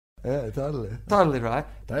Yeah, totally. Totally, right?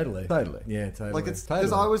 Totally. Totally. Yeah, totally. Like it's totally.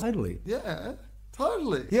 because I was Totally. yeah.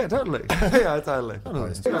 Totally. Yeah, totally. yeah, totally.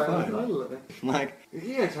 Totally. Totally. Like,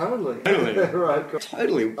 yeah, totally. Totally. right.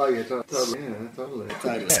 Totally. Oh, yeah, totally. Yeah, totally.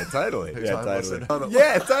 Totally. Yeah, totally. Yeah, Totally. totally.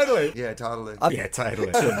 Yeah, totally. Yeah, totally. Yeah,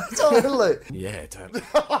 totally. totally. Yeah, totally.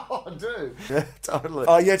 Oh, dude. Yeah, totally.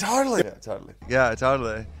 Oh, yeah, totally. Yeah, totally. Yeah,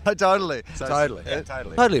 totally. Totally. Totally. Yeah,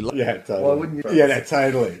 totally. Totally. Yeah, totally. Why wouldn't you? Yeah, no,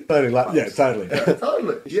 totally. Totally. Yeah, totally.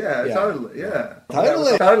 Totally. Yeah, Yeah. totally. Yeah.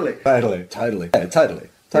 Totally. Totally. Totally. Totally. Yeah, totally.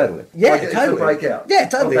 Totally. Yeah, Like, it's a totally. breakout. Yeah,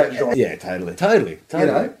 totally. Of that genre. Yeah, totally. Totally.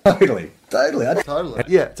 Totally. know? Totally. Totally. Totally.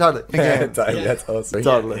 Yeah, totally. Yeah, Again. totally. That's awesome.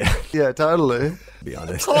 Totally. Yeah, Yeah, totally. be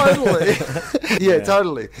honest. Totally. yeah,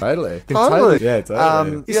 totally. Totally. Totally. Yeah,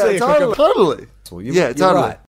 totally. Yeah, totally. Totally. Well, Yeah, you're totally. right.